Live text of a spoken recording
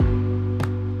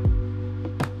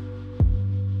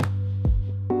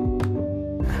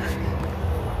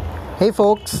Hey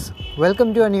folks,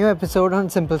 welcome to a new episode on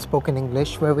Simple Spoken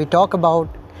English where we talk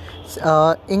about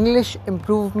English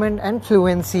improvement and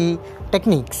fluency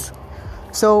techniques.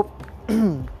 So,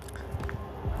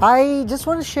 I just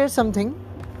want to share something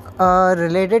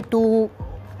related to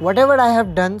whatever I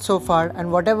have done so far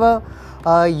and whatever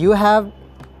you have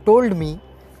told me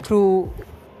through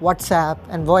WhatsApp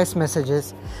and voice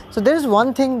messages. So, there is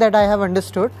one thing that I have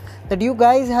understood, that you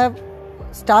guys have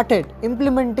started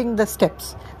implementing the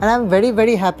steps, and I'm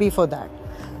very happy for that.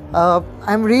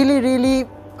 I'm really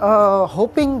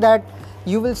hoping that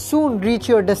you will soon reach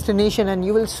your destination and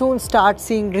you will soon start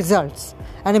seeing results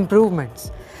and improvements.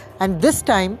 And this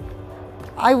time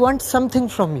I want something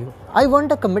from you. I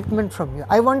want a commitment from you.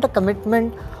 I want a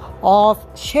commitment of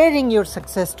sharing your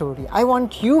success story. I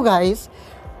want you guys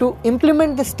to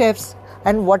implement the steps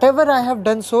and whatever I have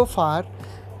done so far,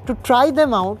 to try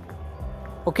them out.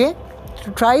 Okay, to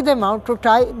try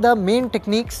the main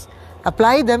techniques,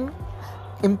 apply them,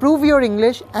 improve your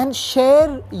English, and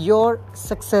share your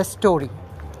success story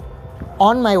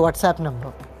on my WhatsApp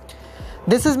number.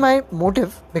 This is my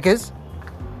motive, because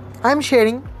I'm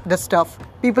sharing the stuff.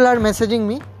 People are messaging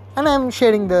me and I'm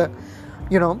sharing the,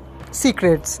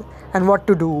 secrets and what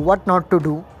to do, what not to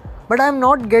do. But I'm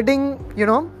not getting,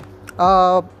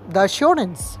 the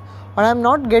assurance, or I'm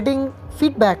not getting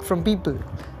feedback from people.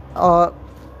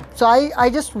 So I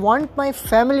just want my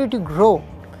family to grow.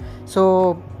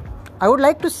 So I would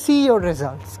like to see your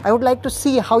results. I would like to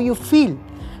see how you feel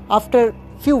after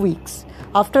few weeks,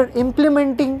 after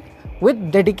implementing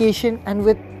with dedication and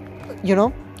with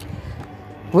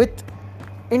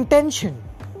intention.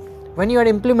 When you are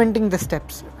implementing the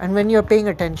steps and when you are paying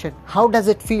attention, how does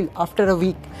it feel after a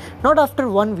week? Not after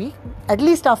 1 week, at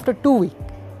least after 2 weeks.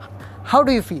 How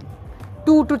do you feel?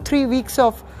 2 to 3 weeks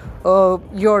of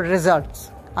your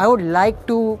results. I would like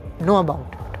to know about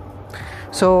it.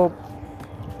 So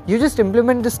you just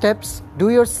implement the steps, do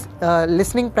your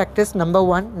listening practice, number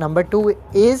 1. Number 2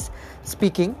 is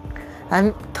speaking.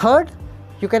 And third,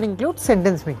 you can include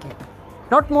sentence making.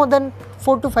 Not more than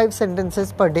 4 to 5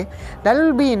 sentences per day. That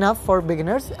will be enough for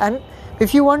beginners. And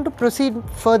if you want to proceed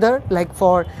further, like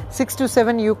for 6 to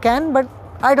 7, you can, but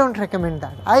I don't recommend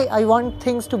that. I want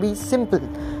things to be simple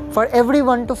for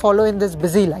everyone to follow in this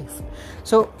busy life.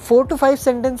 So 4 to 5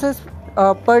 sentences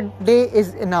per day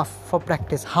is enough for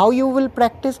practice. How you will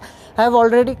practice, I have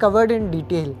already covered in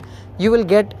detail. You will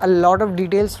get a lot of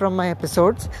details from my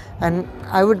episodes, and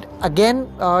I would again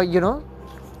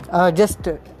just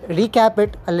recap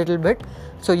it a little bit.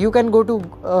 So you can go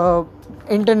to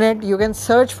internet, you can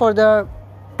search for the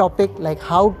topic, like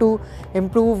how to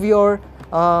improve your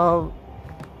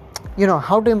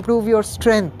how to improve your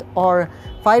strength, or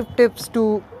 5 tips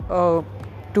to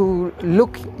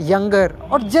look younger,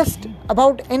 or just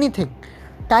about anything.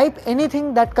 Type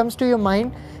anything that comes to your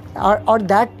mind or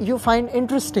that you find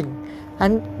interesting,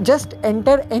 and just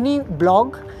enter any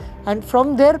blog, and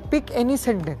from there pick any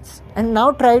sentence, and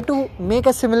now try to make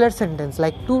a similar sentence,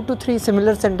 like 2 to 3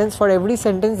 similar sentences for every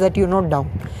sentence that you note down.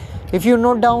 If you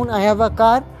note down, I have a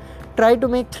car, try to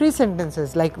make 3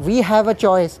 sentences, like we have a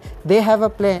choice, they have a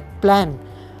plan,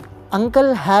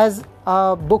 uncle has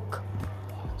a book.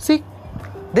 See,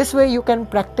 this way you can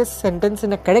practice sentence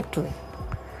in a correct way.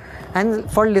 And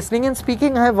for listening and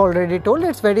speaking, I have already told,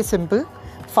 it's very simple.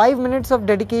 5 minutes of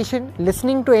dedication,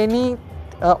 listening to any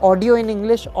audio in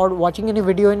English or watching any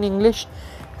video in English.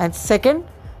 And second,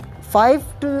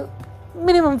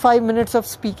 minimum 5 minutes of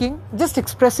speaking, just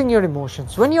expressing your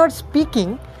emotions. When you are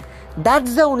speaking,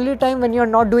 that's the only time when you are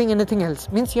not doing anything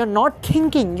else. Means you are not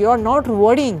thinking, you are not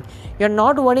worrying. You are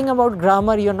not worrying about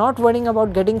grammar, you are not worrying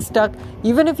about getting stuck.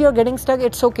 Even if you are getting stuck,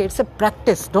 it's okay. It's a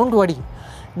practice. Don't worry.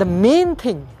 The main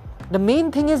thing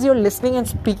is your listening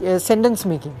and sentence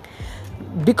making.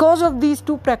 Because of these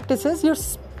 2 practices, your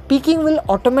speaking will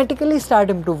automatically start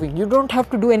improving. You don't have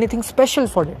to do anything special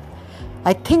for it.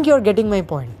 I think you are getting my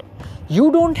point.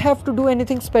 You don't have to do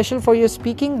anything special for your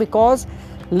speaking, because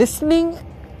listening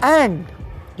and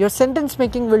your sentence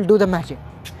making will do the magic,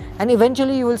 and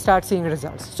eventually you will start seeing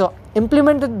results. So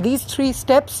implement these 3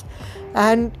 steps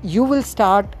and you will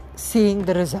start seeing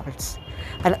the results.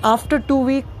 And after 2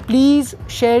 weeks, please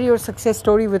share your success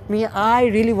story with me. I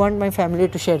really want my family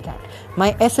to share that.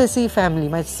 My SSE family,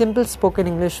 my Simple Spoken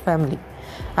English family.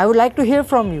 I would like to hear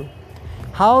from you,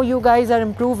 how you guys are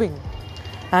improving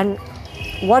and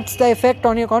what's the effect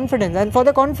on your confidence. And for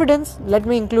the confidence, let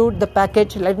me include the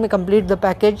package, let me complete the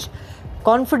package.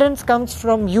 Confidence comes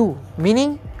from you,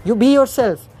 meaning you be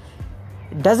yourself.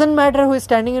 It doesn't matter who is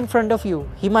standing in front of you.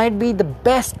 He might be the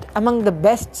best among the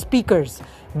best speakers,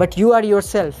 but you are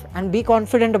yourself, and be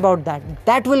confident about that.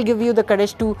 That will give you the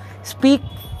courage to speak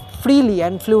freely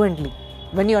and fluently,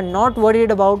 when you are not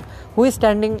worried about who is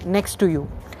standing next to you,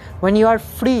 when you are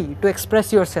free to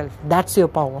express yourself, that's your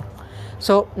power.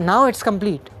 So now it's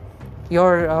complete.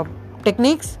 Your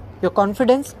techniques, your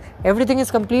confidence, everything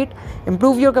is complete.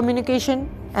 Improve your communication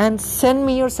and send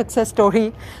me your success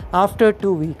story after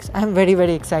 2 weeks. I'm very,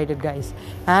 very excited, guys.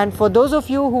 And for those of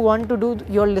you who want to do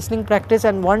your listening practice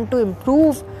and want to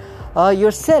improve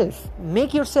yourself,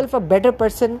 make yourself a better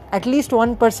person, at least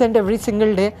 1% every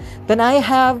single day, then I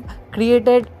have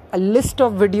created a list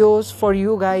of videos for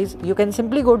you guys. You can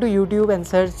simply go to YouTube and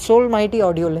search Soulmighty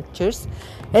Audio Lectures,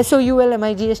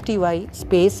 SOULMIGSTY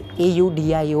space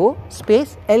AUDIO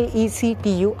space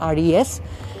LECTURES.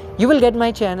 You will get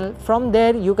my channel. From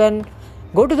there you can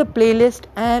go to the playlist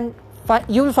and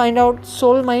you will find out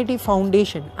Soulmighty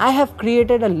Foundation. I have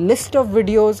created a list of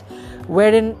videos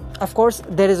wherein, of course,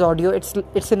 there is audio.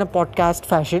 It's in a podcast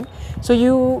fashion, so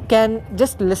you can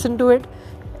just listen to it.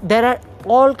 There are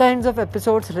all kinds of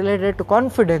episodes related to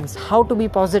confidence, how to be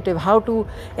positive, how to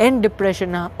end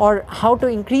depression, or how to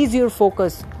increase your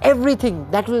focus, everything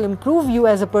that will improve you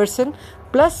as a person.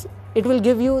 Plus, it will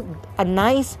give you a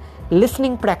nice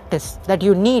listening practice that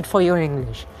you need for your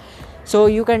English. So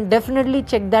you can definitely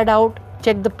check that out,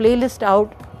 check the playlist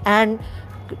out, and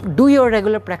do your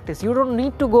regular practice. You don't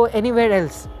need to go anywhere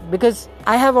else because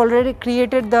I have already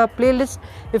created the playlist.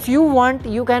 If you want,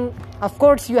 you can, of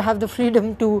course, you have the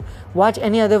freedom to watch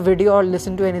any other video or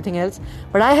listen to anything else,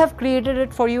 but I have created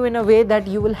it for you in a way that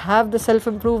you will have the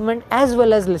self-improvement as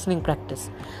well as listening practice.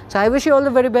 So I wish you all the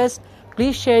very best.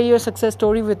 Please share your success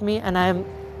story with me, and I am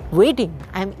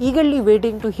eagerly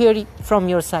waiting to hear from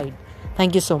your side.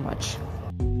 Thank you so much.